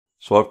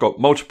So I've got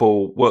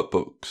multiple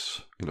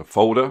workbooks in a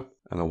folder,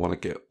 and I want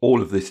to get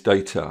all of this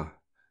data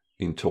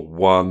into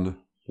one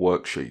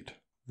worksheet.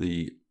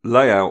 The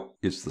layout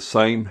is the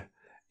same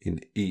in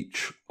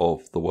each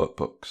of the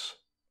workbooks.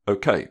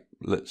 Okay,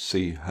 let's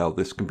see how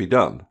this can be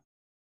done.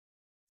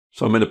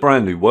 So I'm in a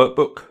brand new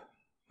workbook.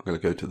 I'm going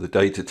to go to the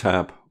Data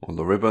tab on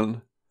the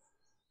ribbon,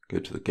 go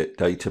to the Get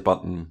Data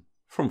button,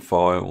 from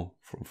File,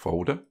 from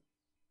Folder.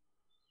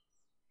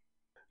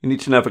 You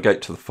need to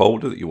navigate to the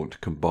folder that you want to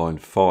combine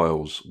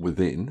files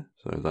within.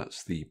 So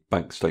that's the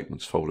bank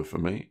statements folder for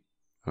me.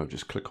 I'll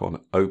just click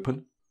on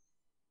Open.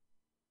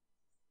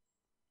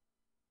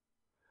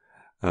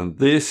 And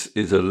this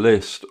is a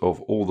list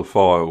of all the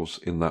files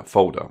in that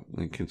folder.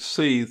 And you can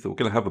see that we're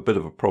going to have a bit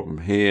of a problem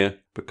here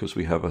because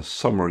we have a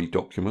summary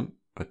document,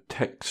 a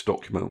text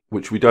document,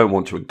 which we don't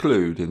want to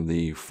include in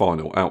the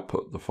final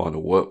output, the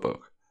final workbook.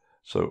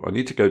 So I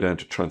need to go down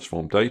to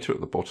Transform Data at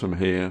the bottom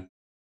here.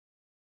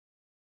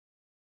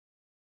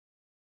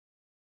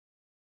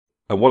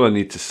 And what I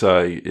need to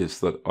say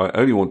is that I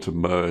only want to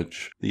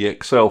merge the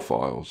Excel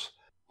files.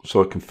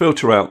 So I can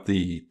filter out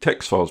the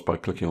text files by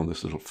clicking on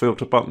this little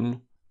filter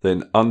button,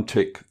 then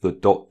untick the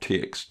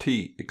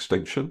 .txt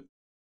extension,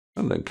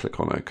 and then click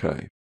on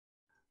OK.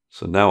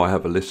 So now I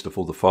have a list of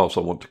all the files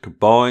I want to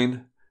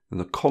combine. In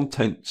the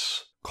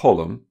Contents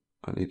column,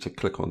 I need to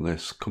click on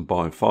this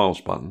Combine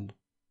Files button.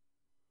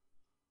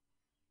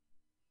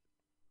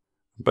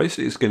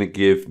 Basically, it's going to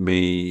give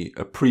me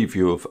a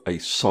preview of a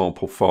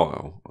sample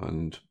file,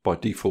 and by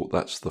default,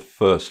 that's the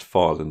first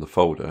file in the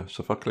folder.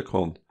 So if I click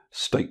on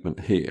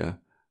Statement here,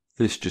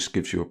 this just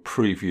gives you a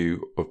preview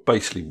of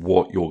basically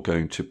what you're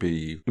going to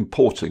be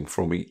importing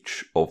from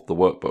each of the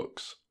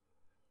workbooks.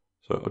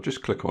 So I'll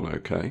just click on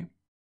OK.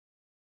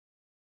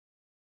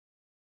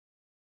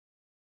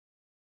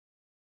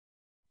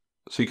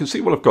 So you can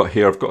see what I've got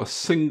here. I've got a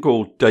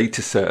single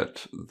data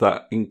set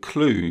that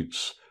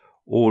includes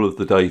all of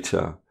the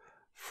data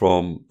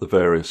from the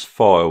various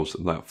files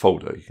in that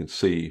folder. You can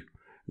see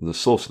in the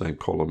source name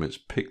column, it's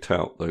picked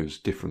out those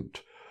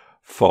different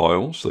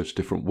files, those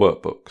different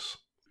workbooks.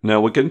 Now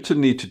we're going to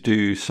need to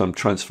do some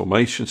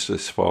transformations to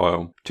this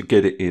file to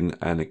get it in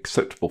an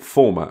acceptable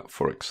format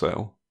for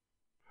Excel.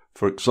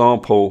 For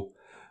example,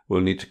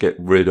 we'll need to get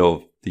rid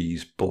of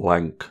these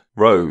blank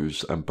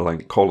rows and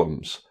blank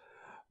columns.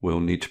 We'll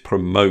need to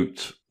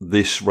promote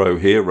this row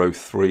here, row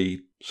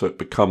 3, so it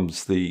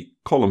becomes the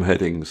column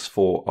headings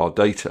for our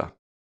data.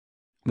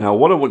 Now,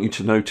 what I want you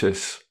to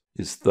notice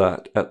is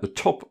that at the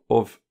top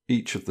of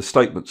each of the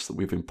statements that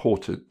we've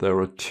imported, there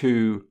are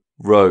 2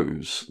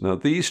 rows. Now,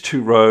 these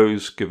 2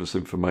 rows give us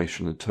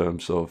information in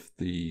terms of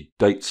the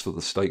dates for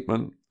the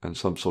statement and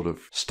some sort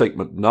of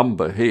statement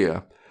number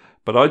here,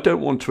 but I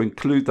don't want to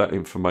include that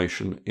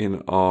information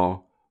in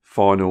our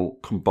final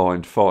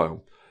combined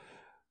file.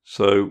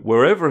 So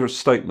wherever a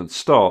statement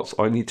starts,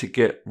 I need to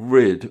get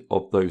rid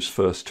of those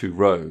first 2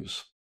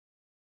 rows.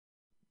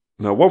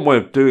 Now, one way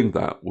of doing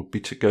that would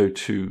be to go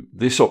to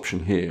this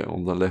option here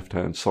on the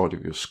left-hand side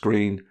of your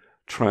screen,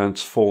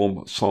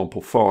 Transform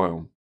Sample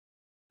File.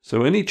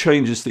 So any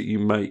changes that you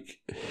make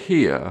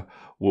here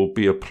will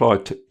be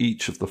applied to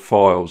each of the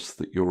files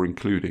that you're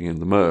including in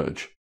the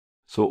merge.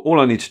 So all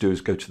I need to do is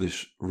go to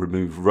this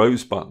Remove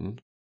Rows button,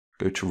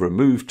 go to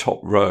Remove Top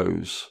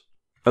Rows,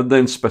 and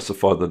then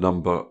specify the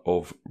number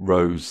of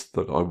rows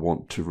that I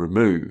want to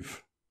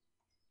remove.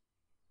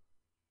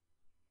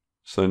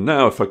 So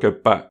now if I go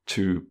back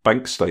to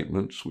bank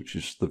statements, which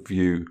is the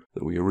view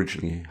that we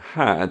originally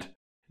had,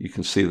 you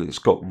can see that it's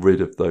got rid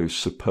of those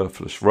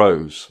superfluous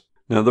rows.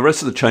 Now the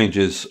rest of the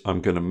changes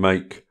I'm going to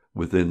make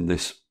within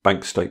this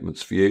bank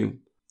statements view.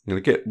 I'm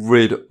going to get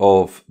rid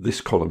of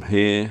this column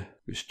here,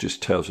 which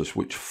just tells us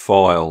which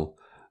file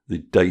the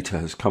data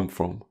has come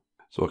from.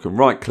 So I can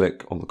right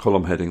click on the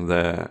column heading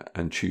there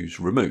and choose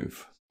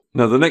Remove.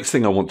 Now the next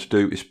thing I want to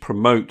do is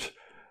promote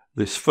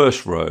this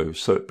first row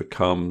so it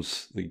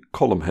becomes the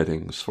column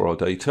headings for our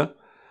data.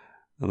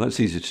 And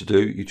that's easy to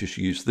do. You just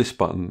use this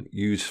button,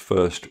 Use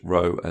First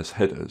Row as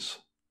Headers.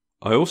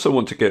 I also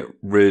want to get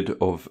rid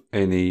of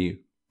any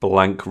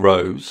blank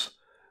rows.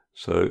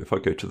 So if I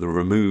go to the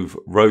Remove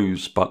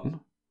Rows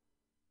button,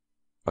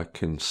 I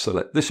can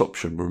select this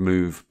option,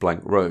 Remove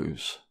Blank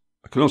Rows.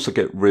 I can also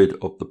get rid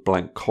of the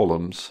blank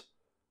columns.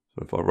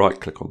 So if I right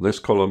click on this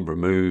column,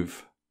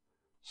 Remove,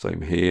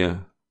 same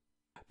here.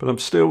 But I'm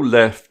still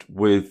left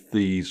with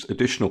these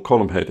additional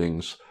column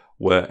headings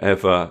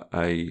wherever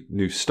a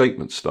new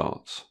statement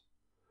starts.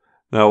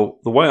 Now,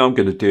 the way I'm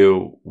going to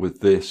deal with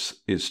this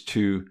is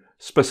to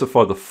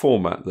specify the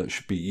format that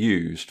should be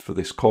used for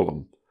this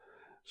column.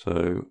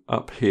 So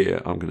up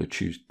here, I'm going to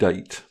choose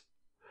Date.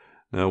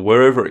 Now,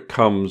 wherever it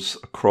comes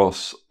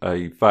across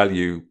a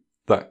value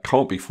that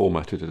can't be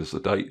formatted as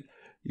a date,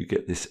 you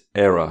get this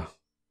error.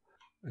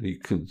 And you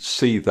can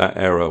see that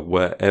error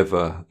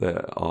wherever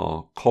there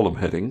are column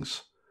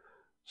headings.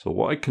 So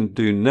what I can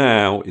do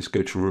now is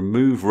go to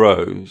Remove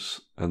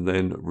Rows and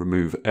then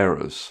Remove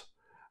Errors.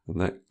 And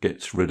that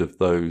gets rid of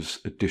those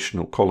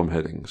additional column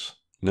headings.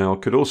 Now I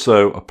could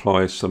also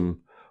apply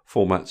some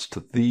formats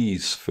to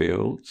these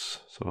fields.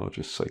 So I'll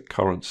just say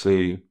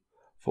currency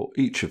for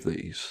each of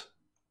these.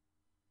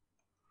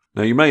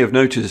 Now you may have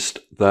noticed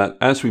that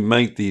as we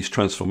made these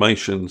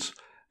transformations,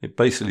 it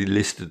basically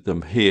listed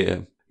them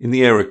here in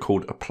the area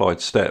called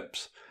applied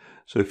steps.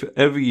 So if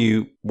ever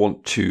you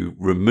want to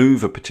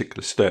remove a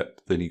particular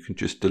step, then you can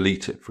just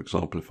delete it. For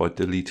example, if I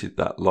deleted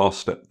that last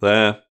step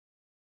there,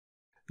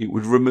 it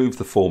would remove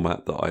the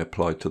format that I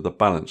applied to the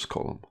balance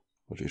column.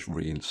 I'll just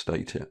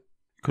reinstate it.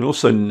 You can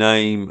also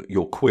name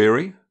your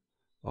query.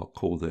 I'll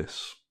call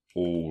this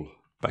all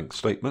bank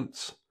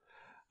statements.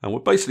 And we're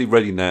basically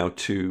ready now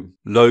to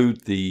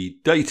load the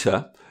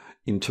data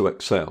into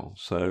Excel.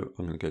 So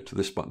I'm going to go to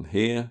this button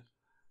here.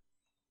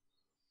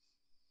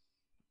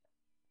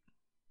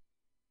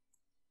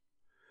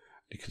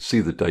 You can see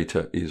the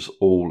data is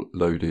all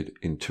loaded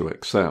into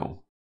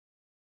Excel.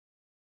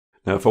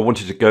 Now, if I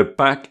wanted to go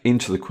back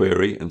into the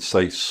query and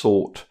say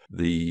sort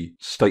the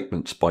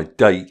statements by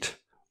date,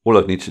 all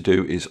I need to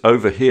do is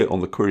over here on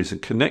the Queries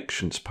and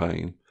Connections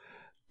pane,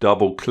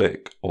 double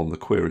click on the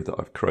query that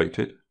I've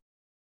created.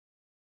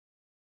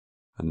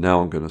 And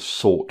now I'm going to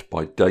sort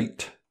by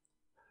date.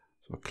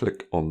 So I'll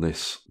click on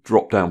this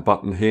drop down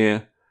button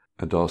here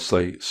and I'll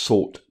say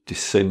sort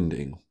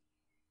descending.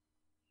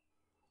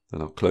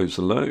 Then I'll close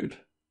the load.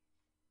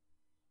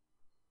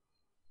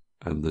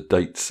 And the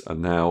dates are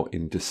now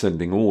in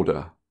descending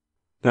order.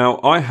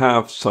 Now I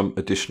have some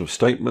additional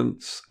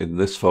statements in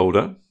this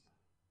folder.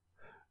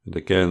 And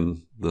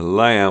again, the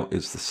layout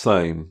is the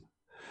same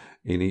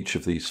in each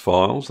of these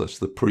files. That's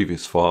the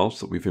previous files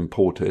that we've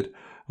imported.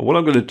 And what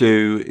I'm going to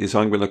do is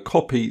I'm going to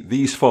copy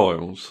these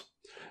files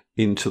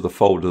into the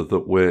folder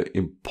that we're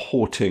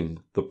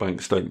importing the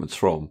bank statements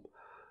from.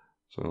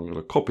 So I'm going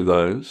to copy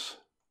those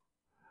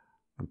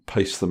and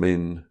paste them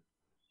in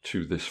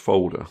to this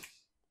folder.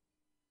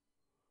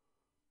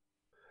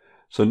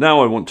 So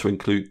now I want to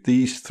include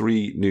these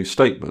 3 new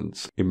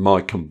statements in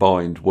my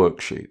combined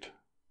worksheet.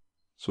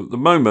 So at the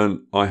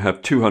moment I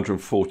have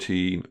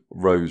 214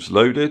 rows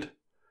loaded.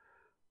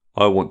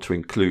 I want to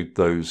include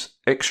those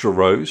extra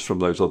rows from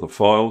those other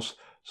files.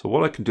 So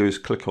what I can do is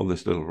click on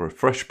this little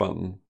refresh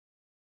button.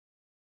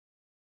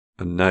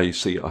 And now you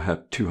see I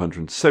have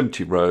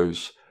 270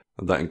 rows,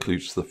 and that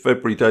includes the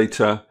February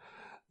data,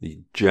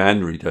 the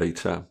January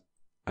data,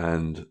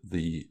 and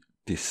the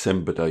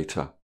December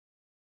data.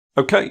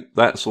 Okay,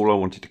 that's all I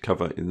wanted to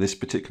cover in this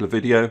particular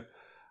video.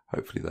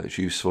 Hopefully that's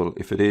useful.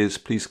 If it is,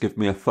 please give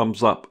me a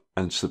thumbs up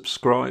and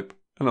subscribe,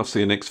 and I'll see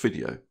you next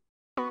video.